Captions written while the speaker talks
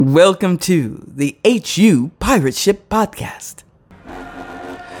Welcome to the HU Pirate Ship Podcast.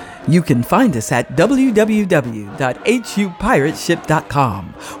 You can find us at www.hupirateship.com,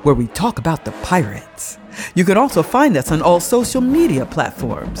 where we talk about the pirates. You can also find us on all social media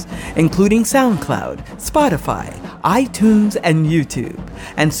platforms, including SoundCloud, Spotify, iTunes, and YouTube,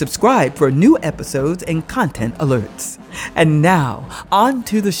 and subscribe for new episodes and content alerts. And now, on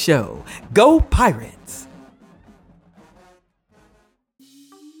to the show. Go Pirates!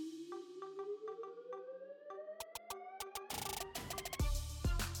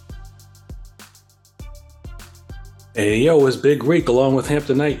 Hey, yo, it's Big Reek along with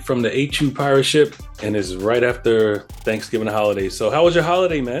Hampton Knight from the HU Pirate Ship, and it's right after Thanksgiving holiday. So how was your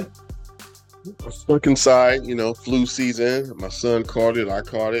holiday, man? I was stuck inside, flu season. My son caught it, I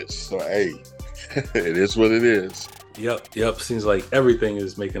caught it. So, hey, it is what it is. Yep. Seems like everything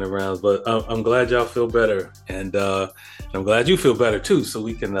is making the rounds, but I'm glad y'all feel better, and I'm glad you feel better, too, so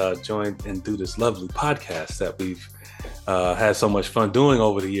we can join and do this lovely podcast that we've had so much fun doing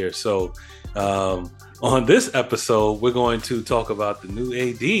over the years. So, on this episode, we're going to talk about the new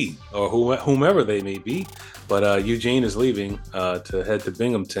AD or whomever they may be. But Eugene is leaving to head to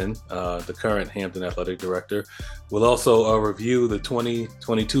Binghamton, the current Hampton athletic director. We'll also review the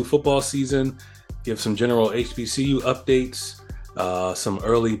 2022 football season, give some general HBCU updates, some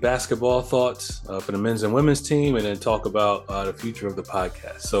early basketball thoughts for the men's and women's team, and then talk about the future of the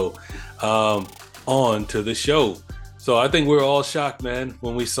podcast. So on to the show. So I think we're all shocked, man,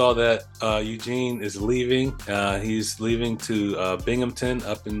 when we saw that Eugene is leaving. He's leaving to Binghamton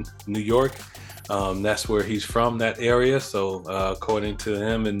up in New York. That's where he's from, that area. So according to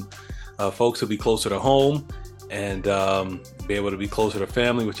him, and folks will be closer to home and be able to be closer to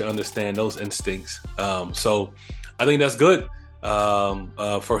family, which I understand those instincts. So I think that's good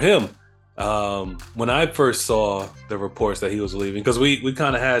for him. When I first saw the reports that he was leaving, because we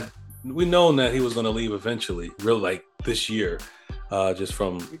kind of had, we known that he was going to leave eventually, really, like this year, just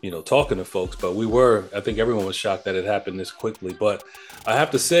from, talking to folks. But I think everyone was shocked that it happened this quickly. But I have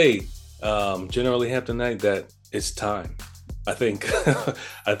to say, generally Hampton Knight, that it's time. I think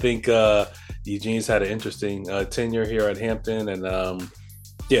Eugene's had an interesting tenure here at Hampton. And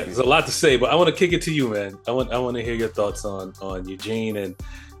there's a lot to say, but I want to kick it to you, man. I want to hear your thoughts on Eugene and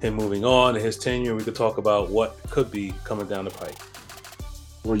him moving on and his tenure. We could talk about what could be coming down the pike.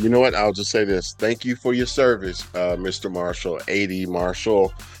 Well, you know what? I'll just say this. Thank you for your service, Mr. Marshall, AD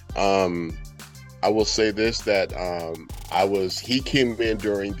Marshall. I will say this, that he came in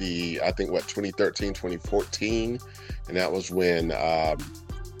during the, 2013, 2014. And that was when,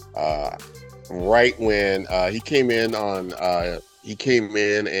 right when he came in and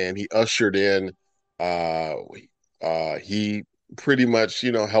he ushered in, he pretty much,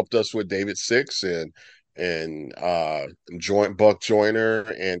 helped us with David Six and Buck Joyner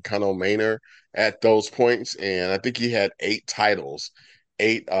and Connell Maynor at those points, and I think he had 8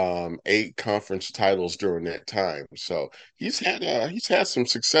 conference titles during that time. So he's had some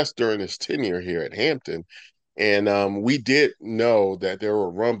success during his tenure here at Hampton, and we did know that there were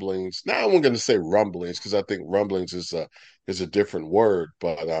rumblings. Now I'm going to say rumblings because I think rumblings is a different word,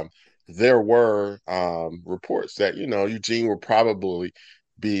 but there were reports that Eugene would probably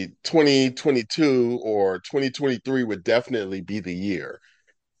be 2022 or 2023 would definitely be the year.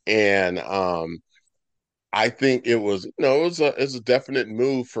 And I think it was, it's a definite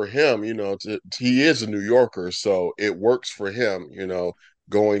move for him, he is a New Yorker, so it works for him,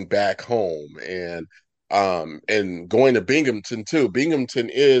 going back home and going to Binghamton too.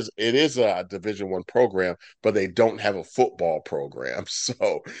 Binghamton is a Division I program, but they don't have a football program.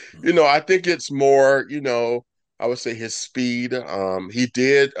 So, I think it's more, I would say his speed. He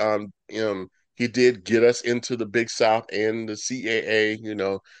did get us into the Big South and the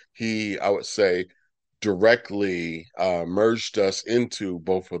CAA. He, I would say, directly merged us into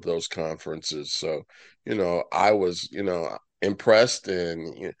both of those conferences. So, I was, impressed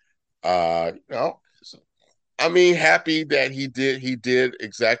and, happy that he did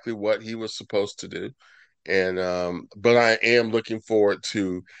exactly what he was supposed to do. And, but I am looking forward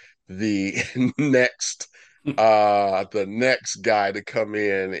to the next guy to come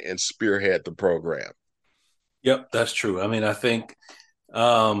in and spearhead the program. Yep, that's true. I think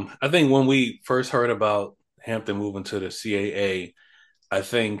when we first heard about Hampton moving to the CAA, I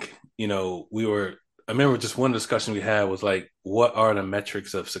think, I remember just one discussion we had was like, what are the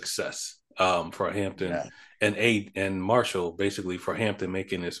metrics of success for Hampton and Marshall, basically, for Hampton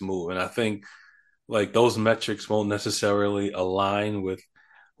making this move? And I think like those metrics won't necessarily align with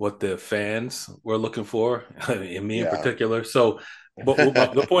what the fans were looking for, and me in particular. So, but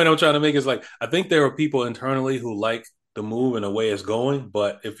the point I'm trying to make is like, I think there are people internally who like the move and the way it's going.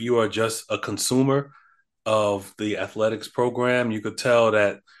 But if you are just a consumer of the athletics program, you could tell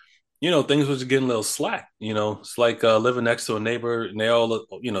that things was getting a little slack. It's like living next to a neighbor and they all,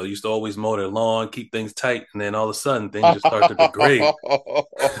 used to always mow their lawn, keep things tight. And then all of a sudden things just start to degrade. Right?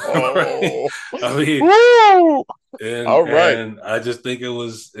 I mean, Woo! All right. and I just think it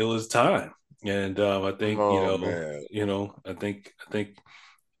was time. And I think, Oh man.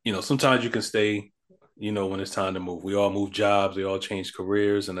 sometimes you can stay, when it's time to move. We all move jobs, we all change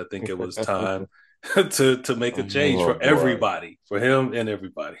careers. And I think it was time to make a change Oh for boy. everybody, for him and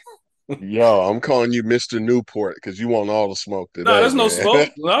everybody. Yo, I'm calling you Mr. Newport because you want all the smoke No, today, there's no man. smoke.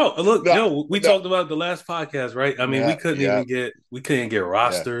 No, look, No, we no. talked about the last podcast, right? I mean, Yeah, yeah, we couldn't get yeah,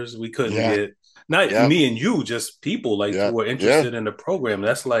 rosters. We couldn't yeah, get not yeah, me and you, just people like yeah, who are yeah, interested in the program.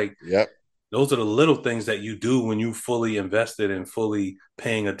 That's like yeah, those are the little things that you do when you fully invested and fully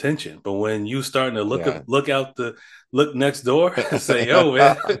paying attention. But when you starting to yeah. look next door and say, "Yo,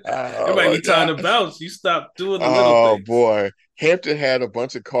 man, it Oh might my be time God. to bounce," you stop doing the little Oh things. boy. Hampton had a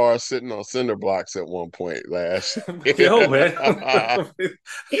bunch of cars sitting on cinder blocks at one point last year. Yo, man.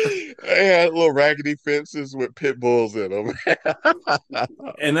 They had little raggedy fences with pit bulls in them.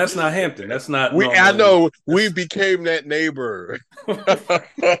 And that's not Hampton. That's not I normally. know we That's, became that neighbor. I mean,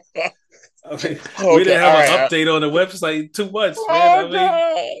 we Okay, didn't have all an right. update on the website too much, man. Oh I mean,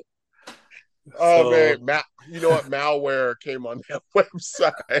 God. Oh man, so you know what? Malware came on that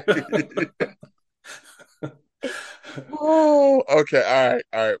website. Oh, okay. All right,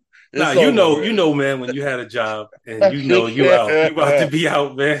 all right. nah, It's over with. man, when you had a job and you about to be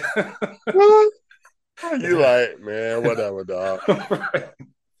out, man. You like, man, whatever, dog. Right.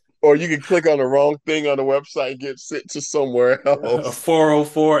 Or you can click on the wrong thing on the website and get sent to somewhere A else.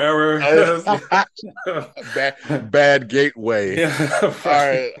 404 error. Bad gateway. Yeah, All right.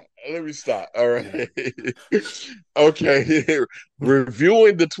 right, let me stop. All right. Okay.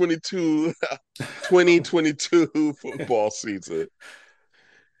 Reviewing the 2022 football season.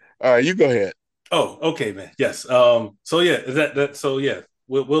 All right, you go ahead. Oh, okay, man. Yes. So yeah, is that so yeah.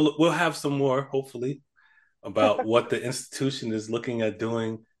 We'll have some more, hopefully, about what the institution is looking at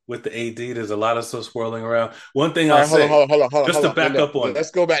doing with the AD. There's a lot of stuff swirling around. One thing All I'll right, hold on, say, hold on, hold on, hold on, just hold to on. No, back no. up on that, Let's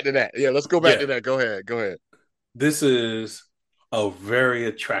go back to that. Yeah, let's go back yeah, to that. Go ahead. Go ahead. this is a very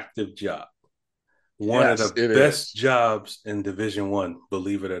attractive job. One of Yes, the it best is. jobs in Division One,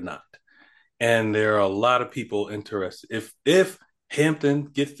 believe it or not. And there are a lot of people interested. If Hampton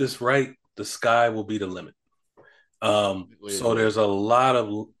gets this right, the sky will be the limit. Completely So agree. there's a lot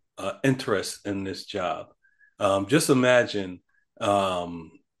of interest in this job. Just imagine,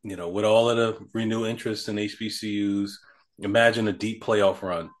 with all of the renewed interest in HBCUs, imagine a deep playoff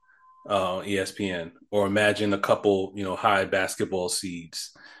run, ESPN, or imagine a couple, high basketball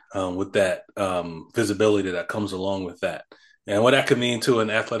seeds with that visibility that comes along with that, and what that could mean to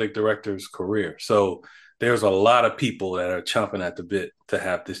an athletic director's career. So there's a lot of people that are chomping at the bit to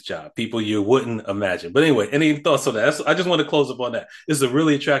have this job. People you wouldn't imagine. But anyway, any thoughts on that? I just want to close up on that. It's a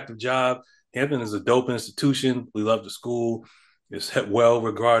really attractive job. Hampton is a dope institution. We love the school. It's well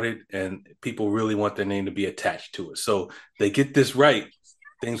regarded, and people really want their name to be attached to it. So they get this right,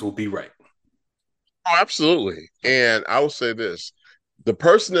 things will be right. Oh, absolutely. And I will say this: the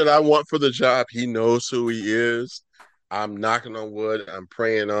person that I want for the job, he knows who he is. I'm knocking on wood. I'm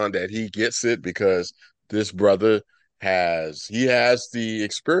praying on that he gets it because this brother has the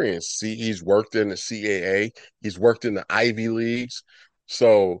experience. See, he's worked in the CAA, he's worked in the Ivy Leagues.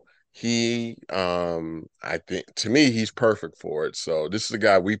 So I think to me, he's perfect for it. So this is the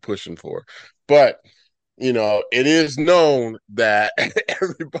guy we pushing for. But it is known that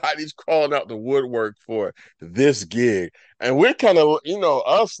everybody's crawling out the woodwork for this gig. And we're kind of,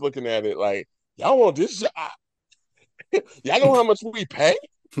 us looking at it like, y'all want this job? Y'all know how much we pay?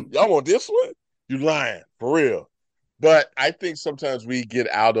 Y'all want this one? You lying, for real. But I think sometimes we get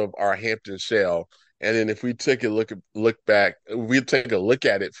out of our Hampton shell. And then if we take a look back, we take a look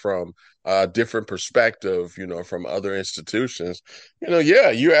at it from a different perspective, from other institutions, yeah,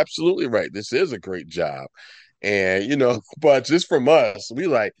 you're absolutely right. This is a great job. And, but just from us, we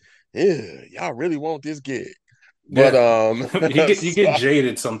like, yeah, y'all really want this gig. But Yeah, you get so,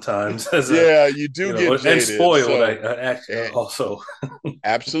 jaded sometimes as a yeah, you do get and jaded. spoiled. I, So I actually and, also.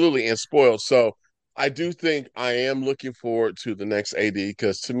 absolutely, and spoiled. So I do think I am looking forward to the next AD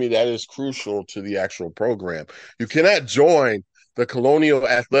because to me that is crucial to the actual program. You cannot join the Colonial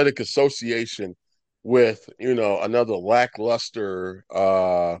Athletic Association with, another lackluster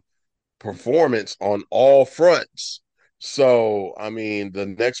performance on all fronts. So, I mean, the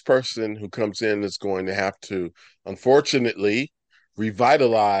next person who comes in is going to have to, unfortunately,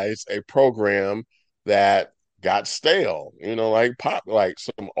 revitalize a program that got stale, like like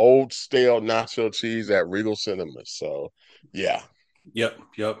some old stale nacho cheese at Regal Cinemas. So, yeah. Yep,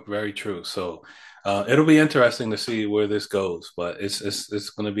 very true. So it'll be interesting to see where this goes, but it's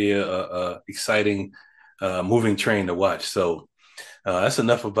going to be a exciting moving train to watch. So that's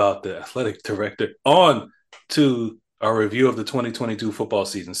enough about the athletic director. On to our review of the 2022 football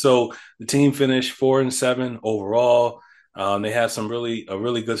season. So the team finished 4-7 overall. They had a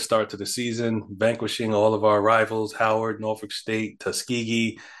really good start to the season, vanquishing all of our rivals: Howard, Norfolk State,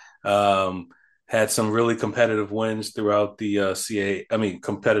 Tuskegee. Um, had some really competitive wins throughout the CAA. I mean,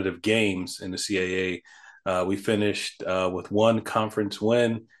 competitive games in the CAA. We finished with one conference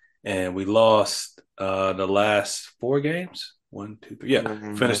win, and we lost the last four games. One, two, three.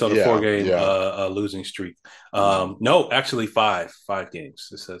 Yeah, finished on a Yeah, four-game yeah. losing streak. No, actually five games.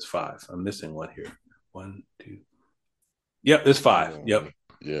 It says five. I'm missing one here. One, two. Yep, it's five. Yep.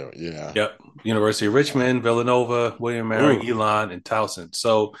 Yeah. Yep. University of Richmond, Villanova, William Mary, Ooh, Elon, and Towson.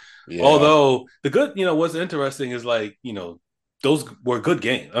 So, yeah. although the good, what's interesting is like, those were good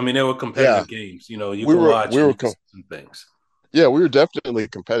games. I mean, they were Yeah. competitive games. You We can were watch we and were you can com- see some things. yeah, we were definitely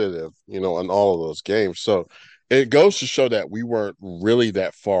competitive, in all of those games. So it goes to show that we weren't really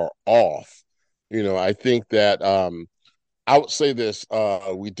that far off. I think that I would say this,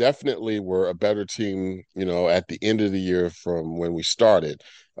 we definitely were a better team, at the end of the year from when we started.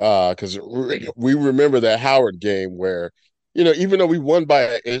 Because we remember that Howard game where, even though we won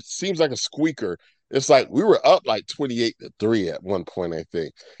by, it seems like a squeaker. It's like we were up like 28-3 at one point, I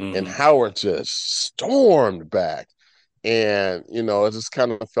think. And Mm-hmm. Howard just stormed back. And, it just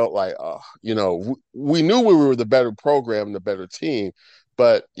kind of felt like, we knew we were the better program, the better team.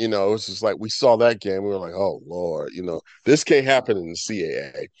 But, it was just like we saw that game. We were like, oh, Lord, this can't happen in the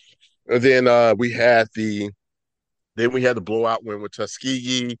CAA. And then we had the blowout win with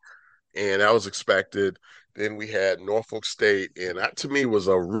Tuskegee, and that was expected. Then we had Norfolk State, and that to me was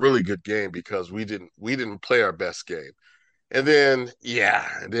a really good game because we didn't play our best game. And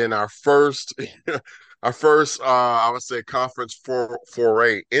then our first our first I would say conference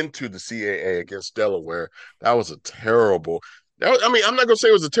foray into the CAA against Delaware. That was a terrible. I mean, I'm not gonna say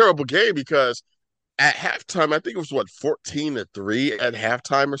it was a terrible game because at halftime, I think it was what 14-3 at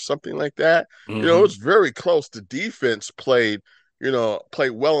halftime or something like that. It Mm-hmm. was very close. The defense played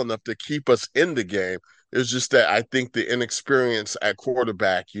well enough to keep us in the game. It was just that I think the inexperience at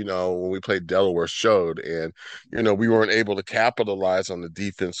quarterback, when we played Delaware showed, and we weren't able to capitalize on the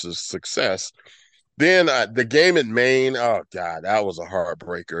defense's success. Then the game in Maine, oh God, that was a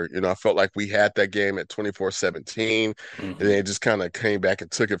heartbreaker. I felt like we had that game at 24-17, and Mm-hmm. they just kind of came back and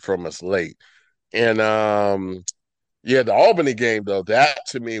took it from us late. And yeah, the Albany game though, that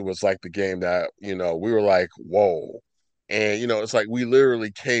to me was like the game that, we were like, whoa. And it's like we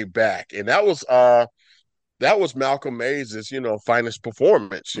literally came back. And that was Malcolm Mays' finest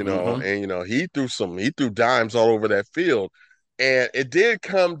performance, Mm-hmm. and he threw dimes all over that field. And it did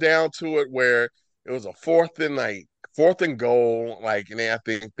come down to it where it was a fourth and goal, like, and I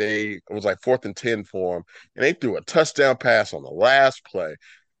think it was like 4th and 10 for him, and they threw a touchdown pass on the last play.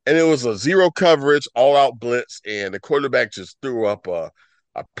 And it was a zero coverage, all out blitz, and the quarterback just threw up a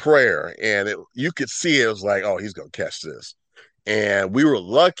prayer, and you could see it was like, oh, he's gonna catch this. And we were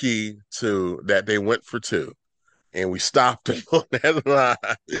lucky that they went for two, and we stopped them on that line.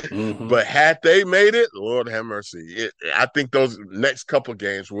 Mm-hmm. But had they made it, Lord have mercy, I think those next couple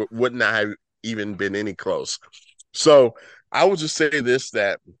games would not have even been any close. So I would just say this: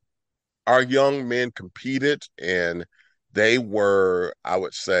 that our young men competed, and they were, I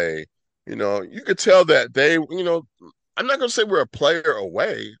would say, you could tell that I'm not going to say we're a player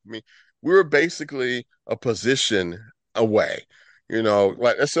away. I mean, we were basically a position away.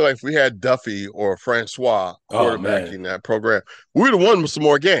 Like let's say, like if we had Duffy or Francois Oh man. quarterbacking that program, we would have won some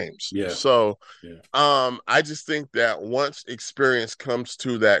more games. Yeah. So, Yeah. I just think that once experience comes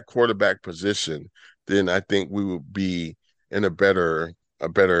to that quarterback position, then I think we would be in a better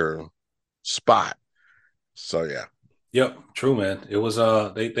spot. So yeah. Yep, true, man. It was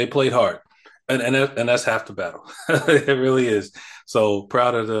they played hard, and that's half the battle. It really is. So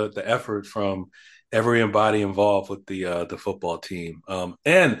proud of the effort from everybody involved with the football team.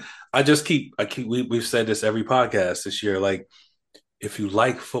 And we've said this every podcast this year. Like, if you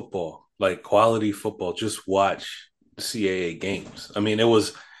like football, like quality football, just watch the CAA games. I mean,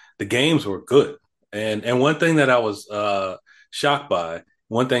 the games were good, and one thing that I was shocked by,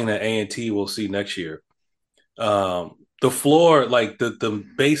 one thing that A&T will see next year. The floor, like the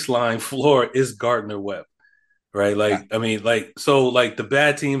baseline floor is Gardner Webb, right? Yeah. Like, I mean, like, so like the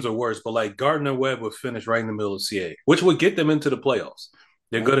bad teams are worse, but like Gardner Webb would finish right in the middle of CA, which would get them into the playoffs.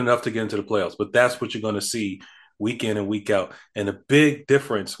 They're good enough to get into the playoffs, but that's what you're going to see week in and week out. And the big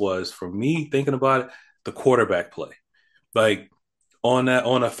difference was for me thinking about it, the quarterback play. Like on a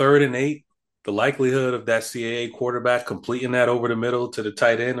 3rd and 8, the likelihood of that CAA quarterback completing that over the middle to the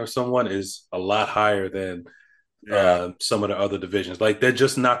tight end or someone is a lot higher than Yeah. some of the other divisions. Like they're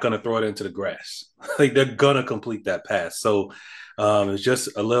just not going to throw it into the grass. Like they're going to complete that pass. So it's just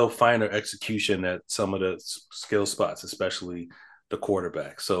a little finer execution at some of the skill spots, especially the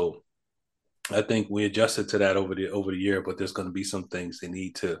quarterback. So I think we adjusted to that over the year, but there's going to be some things they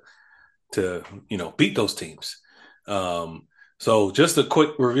need to beat those teams. So just a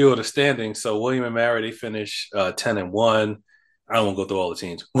quick review of the standings. So William and Mary, they finished 10-1. I don't want to go through all the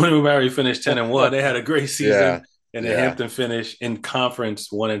teams. William and Mary finished 10-1. They had a great Yeah. season, and then Yeah. Hampton finished in conference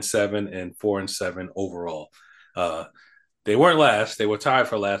 1-7 and 4-7 overall. They weren't last. They were tied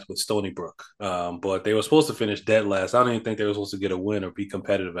for last with Stony Brook, but they were supposed to finish dead last. I don't even think they were supposed to get a win or be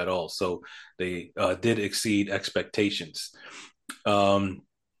competitive at all. So they did exceed expectations.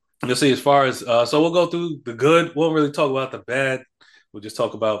 Let's see, as far as so we'll go through the good. We won't really talk about the bad. We'll just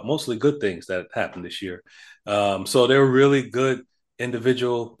talk about mostly good things that happened this year. So there were really good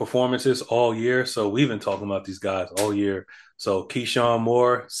individual performances all year. So we've been talking about these guys all year. So Keyshawn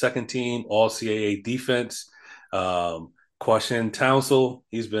Moore, second team All CAA defense. Quashin Townsell,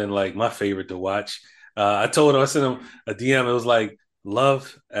 he's been like my favorite to watch. I told him, I sent him a DM. It was like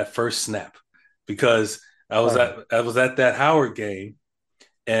love at first snap because I was at that Howard game.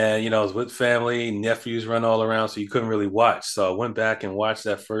 And, I was with family, nephews run all around, so you couldn't really watch. So I went back and watched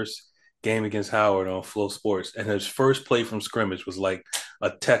that first game against Howard on Flow Sports. And his first play from scrimmage was like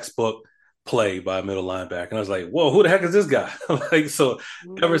a textbook play by a middle linebacker. And I was like, whoa, who the heck is this guy? So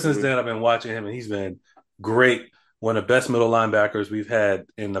ever since then, I've been watching him, and he's been great. One of the best middle linebackers we've had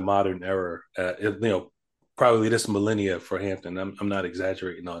in the modern era, probably this millennia for Hampton. I'm not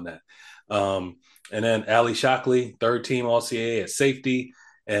exaggerating on that. And then Ali Shockley, third team All CAA at safety.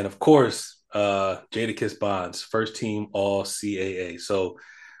 And of course, Jadakiss Bonds, first team All CAA. So,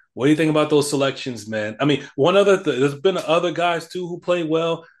 what do you think about those selections, man? I mean, there's been other guys too who played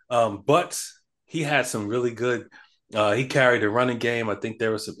well, but he had some really good. He carried a running game. I think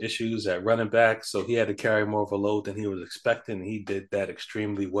there were some issues at running back, so he had to carry more of a load than he was expecting. He did that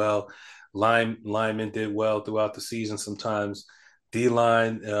extremely well. Linemen did well throughout the season. Sometimes D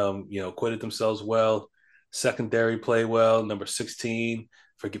line, acquitted themselves well. Secondary played well. Number 16.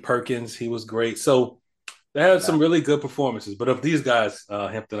 For Perkins, he was great. So they had some really good performances. But of these guys,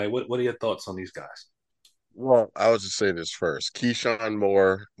 Hampton, what are your thoughts on these guys? Well, I was just saying this first. Keyshawn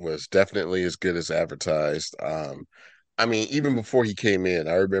Moore was definitely as good as advertised. I mean, even before he came in,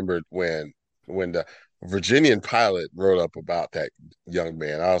 I remember when the Virginian pilot wrote up about that young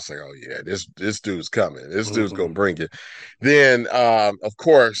man. I was like, oh yeah, this dude's coming. This dude's gonna Mm-hmm. bring it. Then of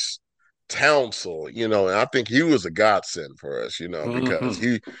course Townsell, and I think he was a godsend for us, because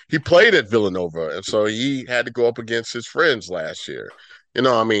Mm-hmm. he played at Villanova, and so he had to go up against his friends last year.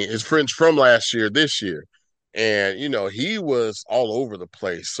 I mean, his friends from last year, this year, and he was all over the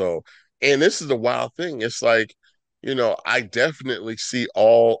place. So, and this is the wild thing. It's like, I definitely see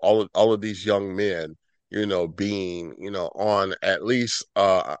all of these young men, being, on at least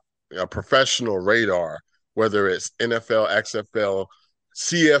a professional radar, whether it's NFL, XFL,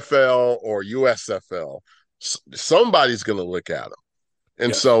 CFL, or USFL. Somebody's going to look at them. And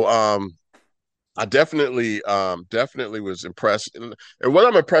Yes. so I definitely was impressed. And what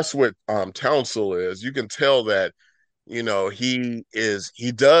I'm impressed with Townsell is you can tell that he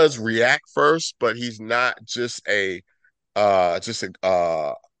does react first, but he's not just a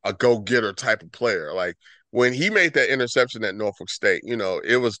go-getter type of player. Like when he made that interception at Norfolk State,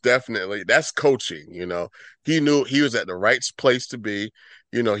 it was definitely that's coaching. He knew he was at the right place to be.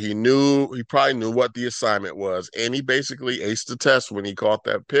 He probably knew what the assignment was, and he basically aced the test when he caught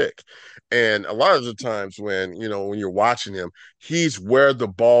that pick. And a lot of the times when you're watching him, he's where the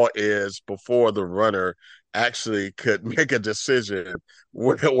ball is before the runner actually could make a decision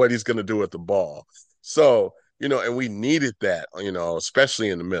what he's going to do with the ball. So, and we needed that, especially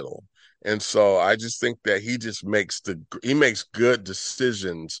in the middle. And so I just think that he makes good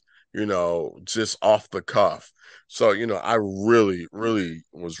decisions, just off the cuff. So, I really, really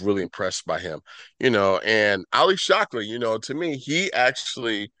was really impressed by him, and Ali Shockley, to me, he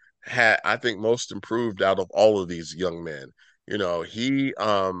actually had, I think, most improved out of all of these young men.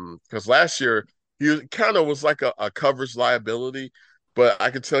 Because last year he kind of was like a coverage liability, but I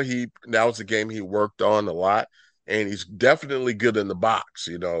could tell that was a game he worked on a lot, and he's definitely good in the box.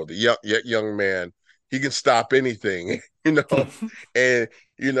 The young man, he can stop anything, and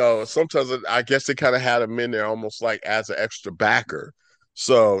sometimes I guess they kind of had him in there almost like as an extra backer.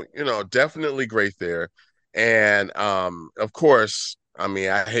 So, definitely great there. And of course, I mean,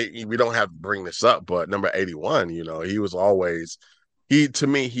 I hate we don't have to bring this up, but number 81, he was always he to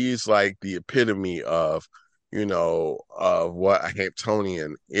me, he's like the epitome of what a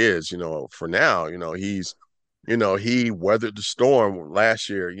Hamptonian is, for now. He weathered the storm last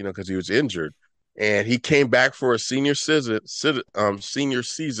year, because he was injured. And he came back for a senior season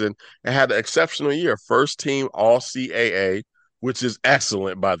and had an exceptional year. First team All CAA, which is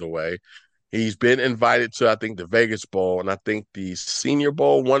excellent, by the way. He's been invited to, I think, the Vegas Bowl, and I think the Senior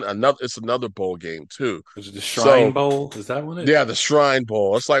Bowl it's another bowl game too. Is it the Shrine So Bowl? Is that what it? yeah, the Shrine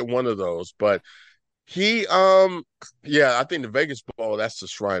Bowl. It's like one of those. But he yeah, I think the Vegas Bowl, that's the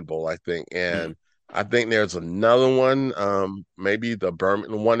Shrine Bowl, I think. Mm. And I think there's another one, maybe the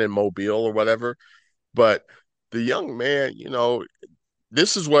Birmingham one in Mobile or whatever. But the young man,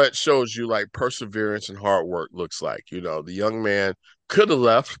 this is what shows you like perseverance and hard work looks like. The young man could have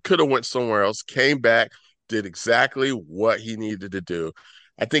left, could have went somewhere else, came back, did exactly what he needed to do.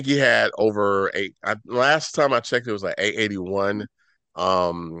 I think he had over last time I checked, it was like 881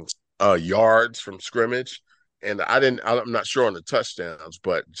 um yards from scrimmage. And I'm not sure on the touchdowns,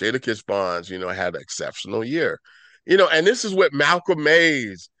 but Jadakiss Bonds, had an exceptional year. And this is what Malcolm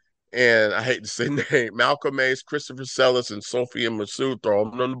Mays and I hate to say name, Malcolm Mays, Christopher Sellis, and Sophie and Masood throw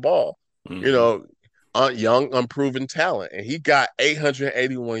him on the ball. You Hmm. know, young, unproven talent, and he got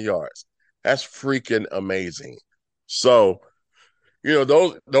 881 yards. That's freaking amazing. So,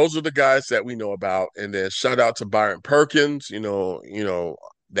 those are the guys that we know about. And then shout out to Byron Perkins.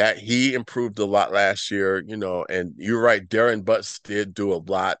 That he improved a lot last year. And you're right, Darren Butts did do a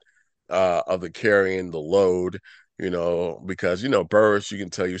lot of the carrying the load. Because Burris, you can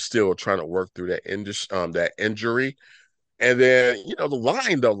tell you're still trying to work through that injury. And then, the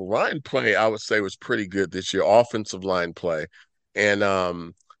line play, I would say was pretty good this year, offensive line play. And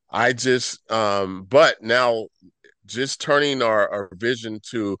but now just turning our vision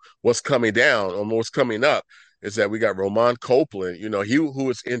to what's coming down or what's coming up is that we got Roman Copeland, who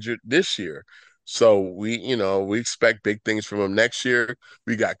was injured this year. So we expect big things from him next year.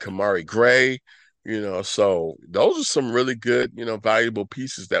 We got Kamari Gray, so those are some really good, valuable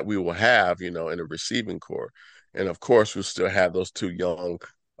pieces that we will have, in the receiving core. And of course, we'll still have those two young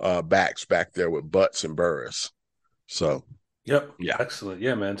backs back there with Butts and Burris. So Yep. yeah. Excellent.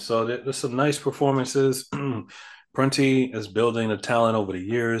 Yeah, man. So there's some nice performances. Prunty is building a talent over the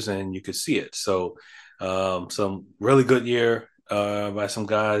years, and you could see it. So, some really good year by some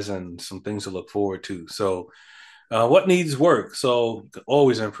guys, and some things to look forward to. So, what needs work? So,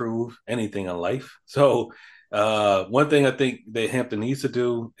 always improve anything in life. So, one thing I think that Hampton needs to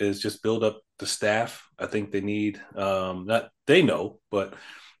do is just build up the staff. I think they need not they know, but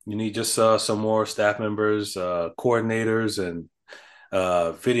you need just some more staff members, coordinators, and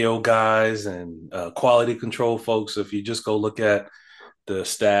video guys and quality control folks. If you just go look at the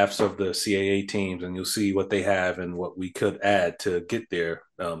staffs of the CAA teams, and you'll see what they have and what we could add to get there.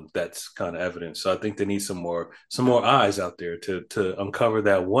 That's kind of evident. So I think they need some more eyes out there to uncover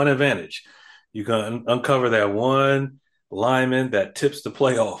that one advantage. You can uncover that one lineman that tips the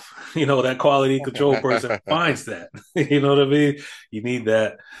playoff. That quality control person finds that. You know what I mean? You need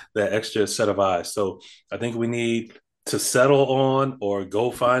that extra set of eyes. So I think we need to settle on or go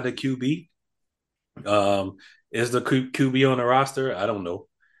find a QB. Um, is the QB on the roster? I don't know.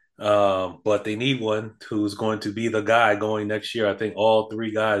 But they need one who's going to be the guy going next year. I think all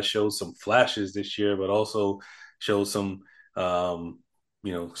three guys showed some flashes this year, but also showed some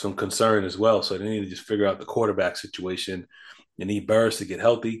concern as well. So they need to just figure out the quarterback situation. They need Burris to get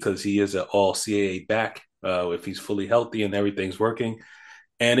healthy because he is an all CAA back if he's fully healthy and everything's working.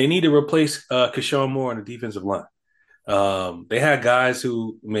 And they need to replace Keshawn Moore on the defensive line. They had guys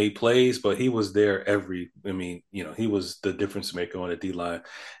who made plays, but he was there he was the difference maker on the D line.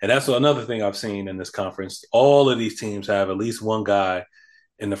 And that's another thing I've seen in this conference. All of these teams have at least one guy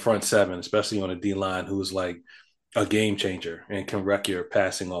in the front seven, especially on the D line, who's like a game changer and can wreck your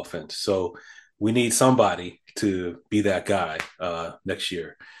passing offense. So we need somebody to be that guy next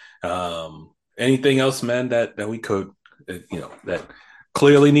year. Anything else, man, that we could, that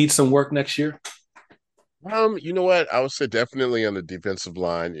clearly needs some work next year? You know what? I would say definitely on the defensive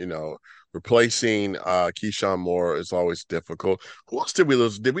line, replacing Keyshawn Moore is always difficult. Who else did we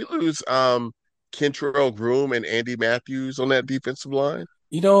lose? Did we lose Kentrell Groom and Andy Matthews on that defensive line?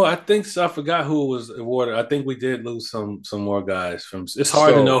 I think so. I forgot who was awarded. I think we did lose some more guys from. It's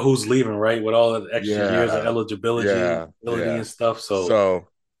hard to know So who's leaving, right? With all the extra years of yeah, eligibility, yeah, ability yeah. and stuff. So So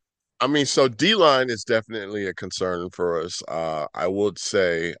I mean, so D line is definitely a concern for us. I would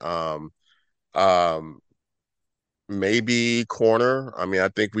say um maybe corner. I mean, I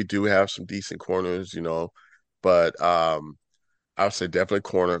think we do have some decent corners, but I would say definitely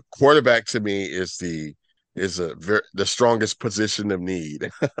corner. Quarterback to me is the strongest position of need.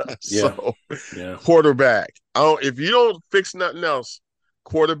 Yeah. So Yeah. quarterback. Oh, if you don't fix nothing else,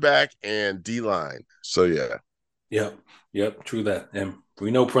 quarterback and D line. So yeah. Yep. Yep. True that. And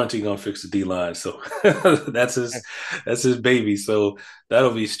we know Prunty gonna fix the D line, so that's his baby. So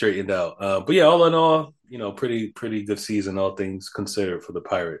that'll be straightened out. But yeah, all in all, pretty good season, all things considered for the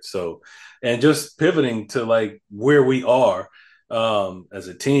Pirates. So, and just pivoting to like where we are as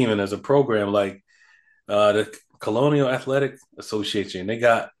a team and as a program, like the Colonial Athletic Association, they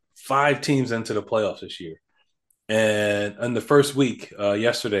got 5 teams into the playoffs this year. And in the first week,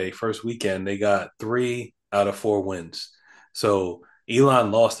 yesterday, first weekend, they got 3 out of 4 wins. So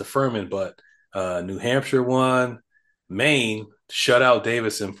Elon lost to Furman, but New Hampshire won. Maine shut out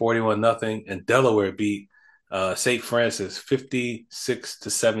Davidson 41-0, and Delaware beat St. Francis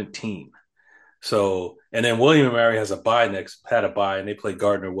 56-17. So, and then William and Mary had a bye, and they play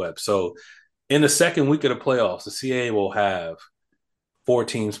Gardner Webb. So, in the second week of the playoffs, the CAA will have 4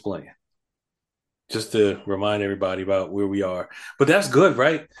 teams playing, just to remind everybody about where we are. But that's good,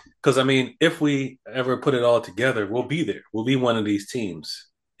 right? Because, I mean, if we ever put it all together, we'll be there. We'll be one of these teams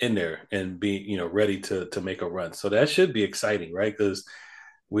in there and be, ready to make a run. So that should be exciting, right? Because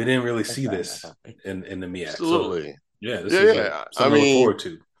we didn't really see this in the MEAC. So, Absolutely. yeah, this Yeah, is yeah. I something to look mean, forward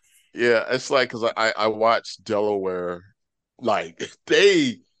to. yeah, it's like because I watched Delaware, like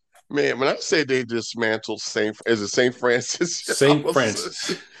man, when I say they dismantled St. Francis, St.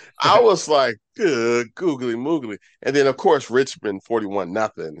 Francis. I was like, good, googly moogly. And then of course Richmond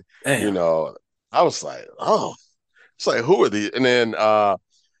 41-0. Damn. I was like, oh, it's like who are these? And then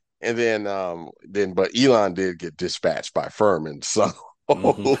but Elon did get dispatched by Furman. So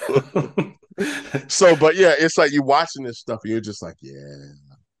Mm-hmm. so but yeah, it's like you're watching this stuff and you're just like, yeah.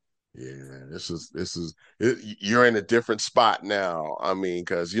 Yeah, you're in a different spot now. I mean,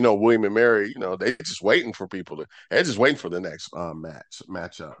 because William and Mary, they're just waiting for they're just waiting for the next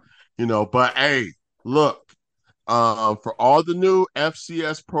matchup. But hey, look, for all the new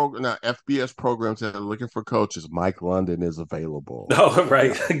FBS programs that are looking for coaches, Mike London is available. Oh,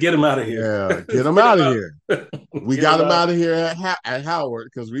 right. Get him out of here. Yeah, get him out of here. We got him out of here at Howard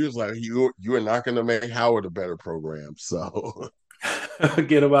because we was like, you are not going to make Howard a better program. So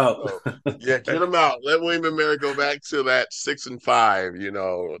Get him out. yeah, get them out. Let William and Mary go back to that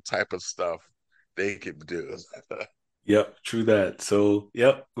 6-5, type of stuff they could do. Yep, true that. So,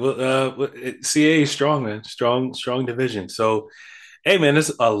 yep. Well, CA is strong, man. Strong division. So, hey, man,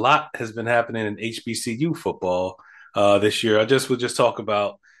 this a lot has been happening in HBCU football this year. We'll just talk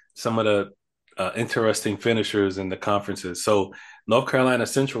about some of the interesting finishers in the conferences. So, North Carolina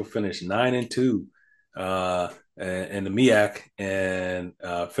Central finished 9-2 in the MEAC and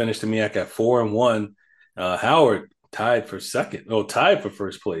finished the MEAC at 4-1. Howard tied for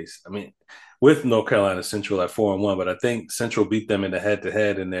first place. I mean, with North Carolina Central at 4-1, but I think Central beat them in the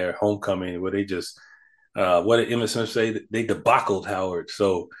head-to-head in their homecoming, where they just what did Emmett Smith say? They debacled Howard.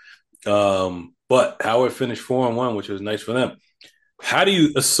 So, but Howard finished 4-1, which was nice for them. How do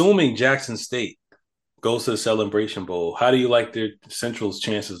you, assuming Jackson State goes to the Celebration Bowl, how do you like their Central's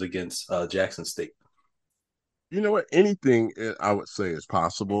chances against Jackson State? You know what? Anything I would say is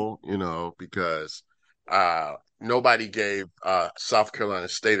possible, because nobody gave South Carolina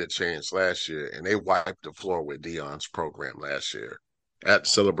State a chance last year, and they wiped the floor with Deion's program last year at the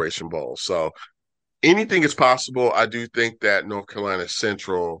Celebration Bowl. So anything is possible. I do think that North Carolina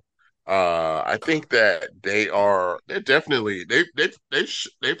Central. I think that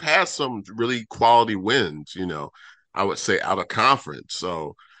they've had some really quality wins. I would say out of conference.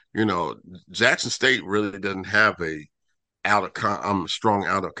 So Jackson State really doesn't have a strong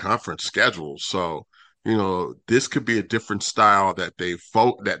out of conference schedule. So this could be a different style that they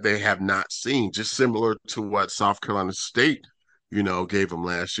have not seen, just similar to what South Carolina State gave them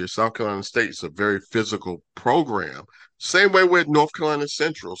last year. South Carolina State is a very physical program. Same way with North Carolina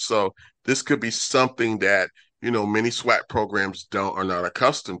Central. So this could be something that, many SWAC programs are not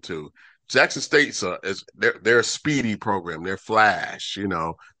accustomed to. Jackson State's they're a speedy program. They're flash,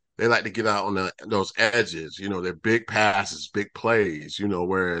 they like to get out on those edges, they're big passes, big plays,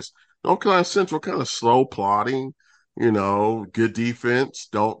 whereas North Carolina Central kind of slow plodding, good defense,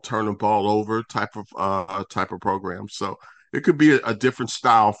 don't turn the ball over type of program. So it could be a different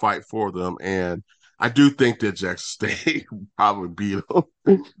style fight for them. And I do think that Jackson State probably beat them.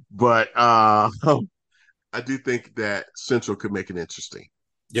 But I do think that Central could make it interesting.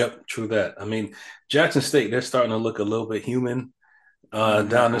 Yep, true that. I mean, Jackson State, they're starting to look a little bit human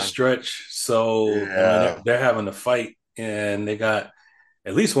down the stretch. So I mean, Yeah. they're having to fight, and they got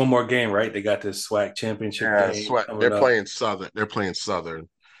at least one more game, right? They got this SWAC championship Yeah, game sweat. They're coming up. playing Southern. They're playing Southern.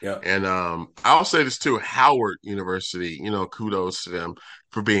 Yeah, And I'll say this too, Howard University, kudos to them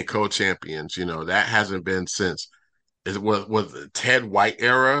for being co-champions. That hasn't been since it was the Ted White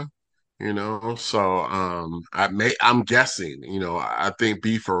era. So I'm guessing, I think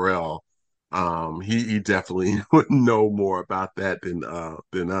B Farrell, he definitely would know more about that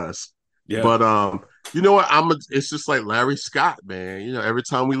than us. yeah, But you know what? It's just like Larry Scott, man. Every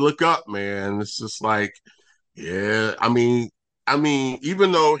time we look up, man, it's just like, yeah, I mean,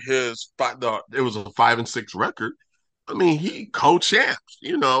 even though it was a 5-6 record, I mean, he co-champs.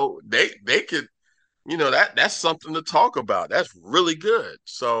 They could, that's something to talk about. That's really good.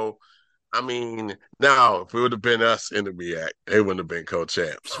 So, I mean, now if it would have been us in the MEAC, they wouldn't have been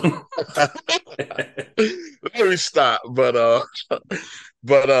co-champs. Let me stop. But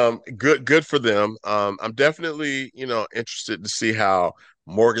good for them. I'm definitely, interested to see how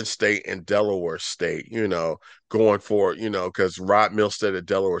Morgan State and Delaware State, going forward, because Rod Milstead at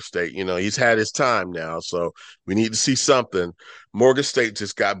Delaware State, he's had his time now. So we need to see something. Morgan State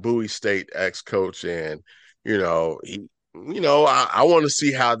just got Bowie State ex-coach, and, he, I want to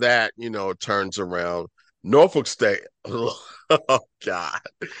see how that, turns around. Norfolk State, oh God.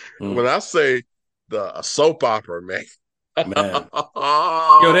 When mm, I say the soap opera, man. man.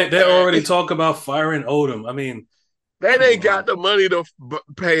 Yo, Oh they man, already talk about firing Odom. I mean, they come ain't got on, the money to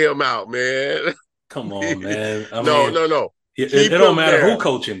pay him out, man. come on, man. I No, mean, no, no. it Keep don't him matter who there.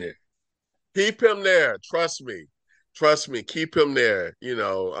 coaching there. Keep him there. Trust me. Trust me. Keep him there.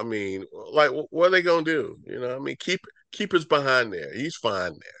 I mean, like, what are they gonna do? I mean, keep his behind there. He's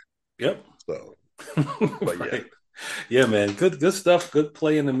fine Yep. there. So, but yeah. Right. Yeah, man. Good stuff. Good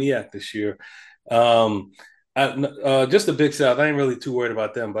play in the MEAC this year. Um, just the Big South. I ain't really too worried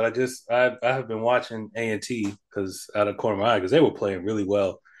about them, but I have been watching A&T because out of the corner of my eye because they were playing really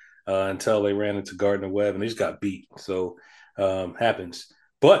well until they ran into Gardner Webb and they just got beat. So happens.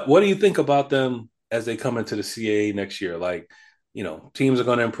 But what do you think about them as they come into the CAA next year? Like, teams are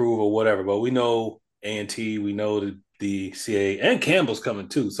going to improve or whatever, but we know A&T, we know the CAA and Campbell's coming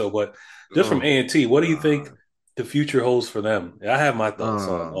too. So, but just from Oh A&T, what do you think God. the future holds for them? I have my thoughts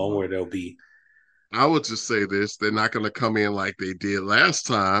on Uh, where they'll be. I would just say this: they're not going to come in like they did last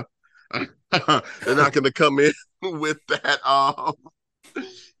time. They're not going to come in with that,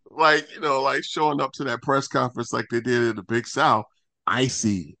 like showing up to that press conference like they did in the Big South,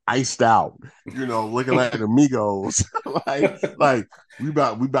 icy, iced out. Looking like amigos, like we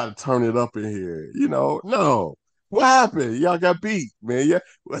about to turn it up in here. No, what happened? Y'all got beat, man. Yeah,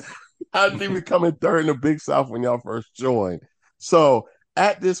 I didn't even come in third in the Big South when y'all first joined. So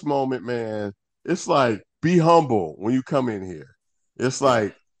at this moment, man, it's like be humble when you come in here. It's Yeah,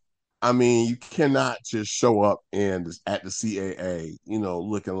 like, I mean, you cannot just show up and at the CAA,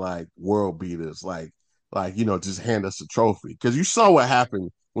 looking like world beaters, just hand us a trophy. Because you saw what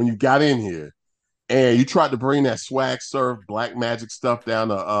happened when you got in here and you tried to bring that swag surf black magic stuff down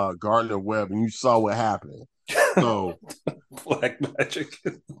to Gardner Webb, and you saw what happened. So Black Magic.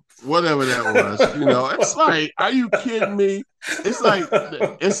 whatever that was, it's like, are you kidding me? It's like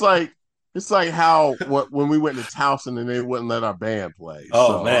it's like it's like how when we went to Towson and they wouldn't let our band play.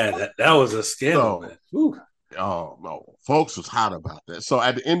 Oh So man, that was a scandal, so man. Whew. oh no, folks was hot about that. So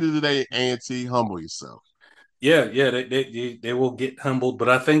at the end of the day, A&T, humble yourself. Yeah, they will get humbled, but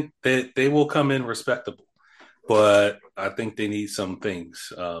I think that they will come in respectable. But I think they need some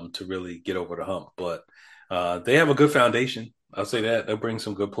things to really get over the hump. But they have a good foundation. I'll say that they'll bring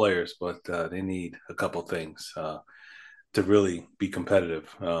some good players, but they need a couple things to really be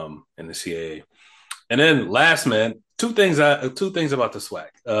competitive in the CAA. And then last, man, two things about the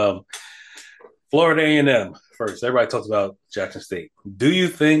SWAC. Florida A&M first. Everybody talks about Jackson State. Do you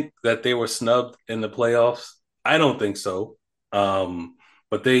think that they were snubbed in the playoffs? I don't think so.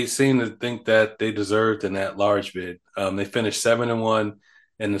 But they seem to think that they deserved in that large bid. They finished 7-1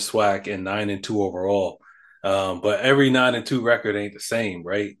 in the SWAC and 9-2 overall. But every 9-2 record ain't the same,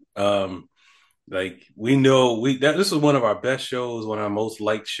 right? Like we know this was one of our best shows, one of our most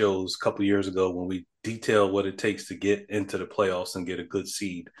liked shows a couple years ago when we detailed what it takes to get into the playoffs and get a good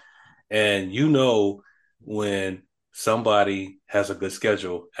seed. And when somebody has a good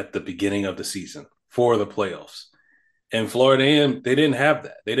schedule at the beginning of the season for the playoffs. And Florida A&M, they didn't have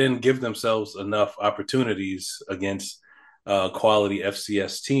that. They didn't give themselves enough opportunities against quality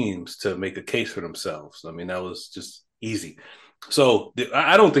FCS teams to make a case for themselves. I mean, that was just easy. So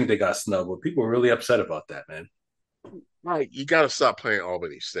I don't think they got snubbed, but people were really upset about that, man. Like, you got to stop playing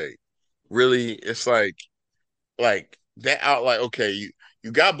Albany State. Really, it's like that out like okay,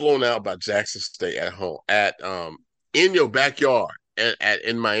 you got blown out by Jackson State at home at in your backyard at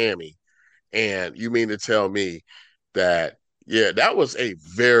in Miami, and you mean to tell me that yeah, that was a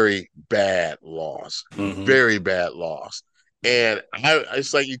very bad loss, Mm-hmm. very bad loss, and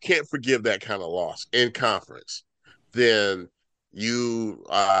it's like you can't forgive that kind of loss in conference. Then you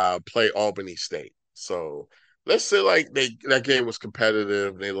play Albany State, so let's say like that game was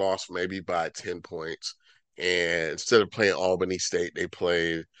competitive, they lost maybe by 10 points, and instead of playing Albany State, they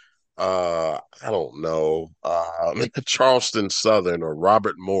played I don't know, Charleston Southern or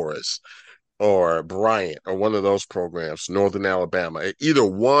Robert Morris or Bryant or one of those programs, Northern Alabama. Either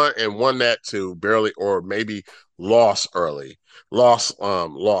won that too, barely, or maybe lost early, lost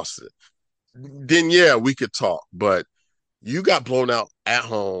it. Then yeah, we could talk. But you got blown out at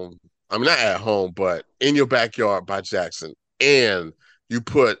home. I mean, not at home, but in your backyard by Jackson, and you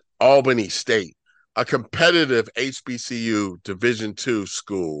put Albany State, a competitive HBCU Division II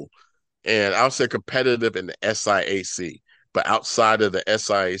school, and I'll say competitive in the SIAC, but outside of the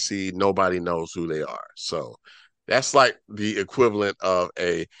SIAC, nobody knows who they are. So that's like the equivalent of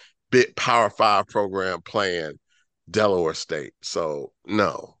a big Power Five program playing Delaware State. So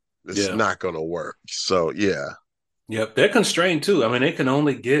no, it's Yeah. not going to work. So yeah, Yep. They're constrained too. I mean, they can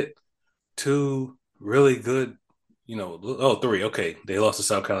only get two really good, three. Okay. They lost to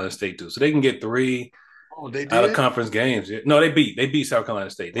South Carolina State too. So they can get three oh, they out of did. conference games. No, they beat South Carolina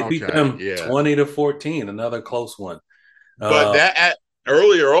State. They beat Okay, them yeah, 20-14, another close one. but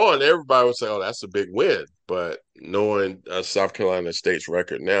earlier on, everybody would say, "Oh, that's a big win." But knowing South Carolina State's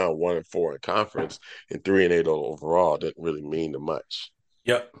record now, 1-4 in conference and 3-8 overall, didn't really mean much.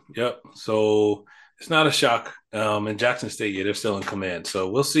 Yep, yep. So it's not a shock. In Jackson State, yeah, they're still in command. So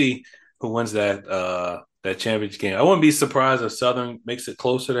we'll see who wins that championship game. I wouldn't be surprised if Southern makes it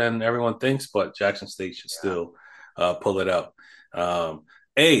closer than everyone thinks, but Jackson State should still pull it up.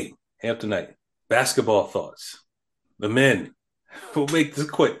 Hey, Hamptonite, basketball thoughts. The men, we'll make this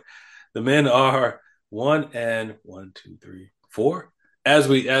quick. The men are 1-4 as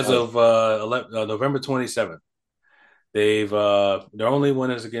Oh, of November 27th. They've their only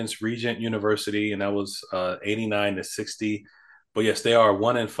win is against Regent University, and that was 89-60. But yes, they are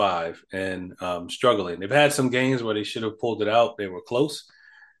 1-5 and struggling. They've had some games where they should have pulled it out. They were close.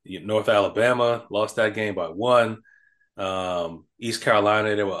 North Alabama lost that game by one. East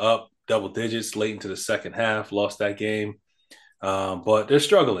Carolina, they were up double digits late into the second half, lost that game. But they're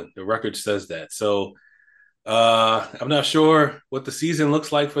struggling. The record says that. So I'm not sure what the season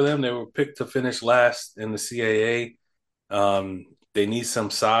looks like for them. They were picked to finish last in the CAA. They need some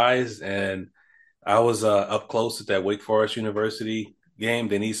size, and I was up close at that Wake Forest University game.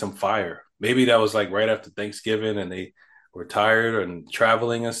 They need some fire. Maybe that was like right after Thanksgiving, and they were tired and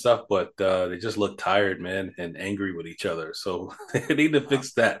traveling and stuff, but they just looked tired, man, and angry with each other. So they need to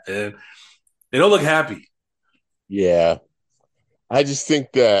fix that, man. They don't look happy. yeah. I just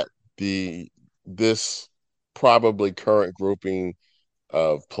think that the this probably current grouping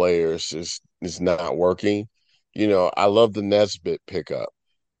of players is not working. I love the Nesbitt pickup.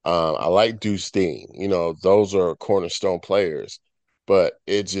 I like Deuce Dean. Those are cornerstone players, but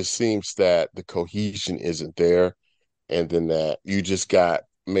it just seems that the cohesion isn't there, and then that you just got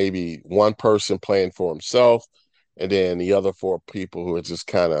maybe one person playing for himself, and then the other four people who are just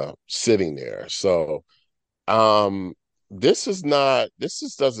kind of sitting there. So um, this just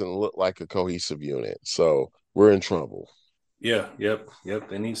doesn't look like a cohesive unit. So we're in trouble. Yeah, yep.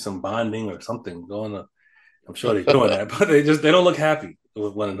 They need some bonding or something going on. I'm sure they're doing that, but they don't look happy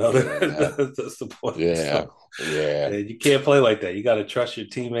with one another. Yeah, That's the point. yeah, So yeah. yeah, you can't play like that. You got to trust your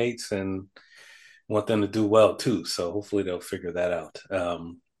teammates and want them to do well too. So hopefully they'll figure that out.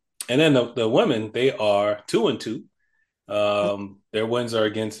 And then the women, they are 2-2. Their wins are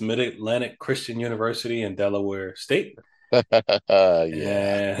against Mid Atlantic Christian University and Delaware State. Yeah.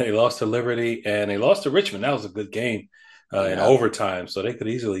 And they lost to Liberty and they lost to Richmond. That was a good game in Yeah. overtime, so they could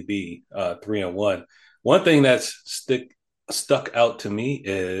easily be 3-1. One thing that's stuck out to me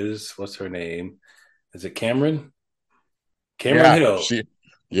is what's her name? Is it Cameron? Cameron Yeah. Hill.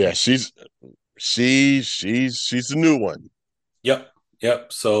 Yeah, she's the new one. Yep,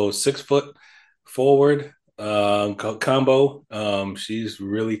 yep. So 6 foot forward combo. She's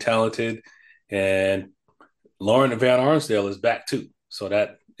really talented, and Lauren Van Arnsdale is back too. So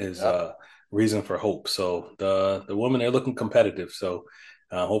that is Yeah. reason for hope. So the women are looking competitive. So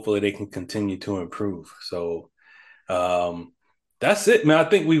hopefully they can continue to improve. So um, that's it, man. I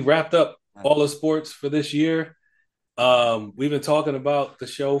think we wrapped up all the sports for this year. We've been talking about the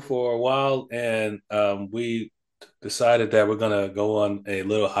show for a while, and we decided that we're gonna go on a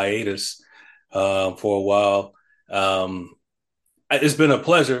little hiatus for a while. Um, it's been a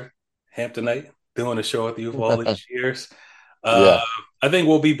pleasure, Hamptonite, doing a show with you for all these years. Uh, Yeah, I think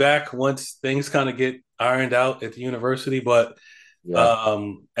we'll be back once things kind of get ironed out at the university. But yeah,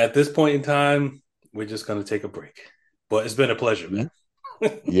 at this point in time, we're just going to take a break. But it's been a pleasure, yeah.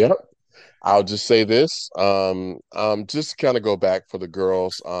 man. Yep. I'll just say this. Just kind of go back for the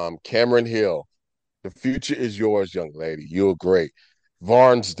girls. Cameron Hill, the future is yours, young lady. You're great.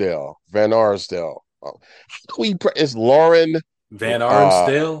 Varnsdale, Van Arsdale. It's Lauren Van uh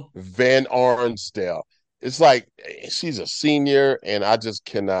Arnsdale. Van Arnsdale. It's like she's a senior, and I just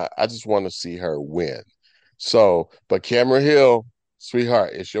cannot. I just want to see her win. So, but Cameron Hill,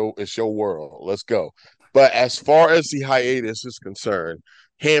 sweetheart, it's your world. Let's go. But as far as the hiatus is concerned,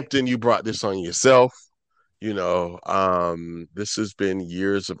 Hampton, you brought this on yourself. This has been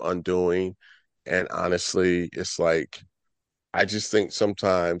years of undoing, and honestly, it's like I just think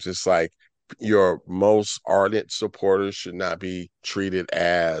sometimes it's like your most ardent supporters should not be treated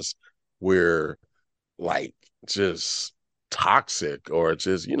as we're like just toxic or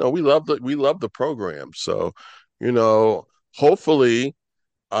just we love the program. So, you know, hopefully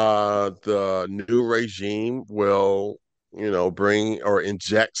the new regime will, bring or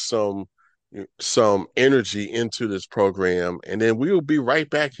inject some energy into this program, and then we will be right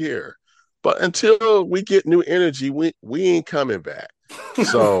back here. But until we get new energy, we ain't coming back.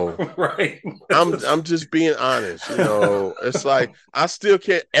 So Right. I'm just being honest. It's like I still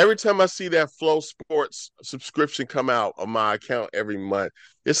can't. Every time I see that Flow Sports subscription come out on my account every month,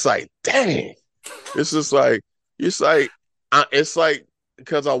 it's like, dang. It's just like it's like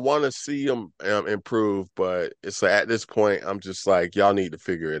because I want to see them improve, but it's like at this point I'm just like y'all need to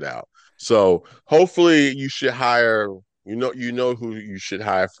figure it out. So hopefully you should hire. You know who you should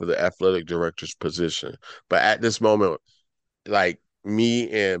hire for the athletic director's position. But at this moment, like me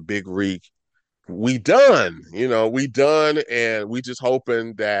and Big Reek, we done, and we just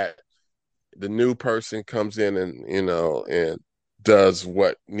hoping that the new person comes in and does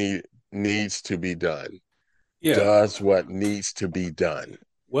what needs to be done. Yeah. Does what needs to be done.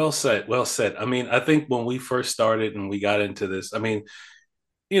 Well said. Well said. I mean, I think when we first started and we got into this, I mean,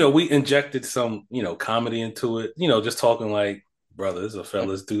 we injected some, comedy into it, just talking like brothers or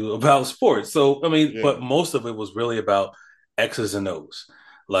fellas do about sports. So, I mean, Yeah. but most of it was really about X's and O's,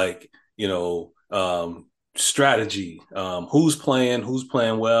 like, strategy, who's playing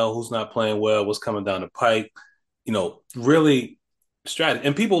well, who's not playing well, what's coming down the pipe, really strategy.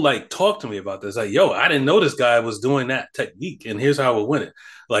 And people like talk to me about this, like, yo, I didn't know this guy was doing that technique, and here's how we'll win it.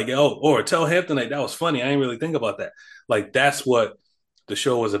 Like, yo, or tell Hampton, like, that was funny. I didn't really think about that. Like, that's what the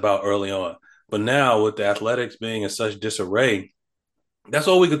show was about early on. But now with the athletics being in such disarray, that's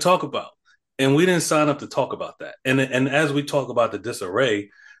all we could talk about. And we didn't sign up to talk about that. And as we talk about the disarray,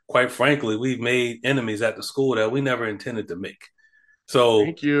 quite frankly, we've made enemies at the school that we never intended to make. So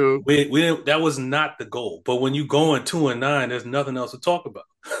Thank you. we didn't, that was not the goal. But when you go in 2-9, there's nothing else to talk about.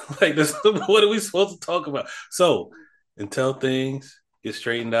 Like this, what are we supposed to talk about? So until things get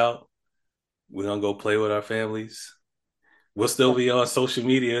straightened out, we're gonna go play with our families. We'll still be on social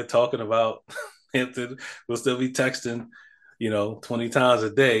media talking about Hampton. We'll still be texting, 20 times a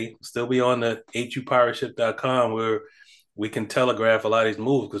day. We'll still be on the hupirateship.com where we can telegraph a lot of these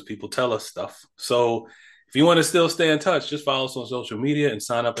moves because people tell us stuff. So if you want to still stay in touch, just follow us on social media and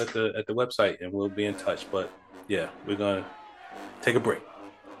sign up at the website and we'll be in touch. But yeah, we're gonna take a break.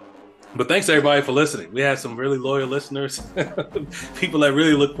 But thanks everybody for listening. We had some really loyal listeners, people that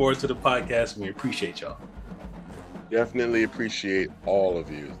really look forward to the podcast, and we appreciate y'all. Definitely appreciate all of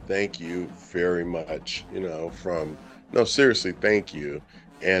you. Thank you very much. No, seriously, thank you.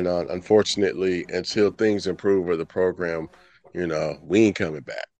 And unfortunately, until things improve with the program, we ain't coming back.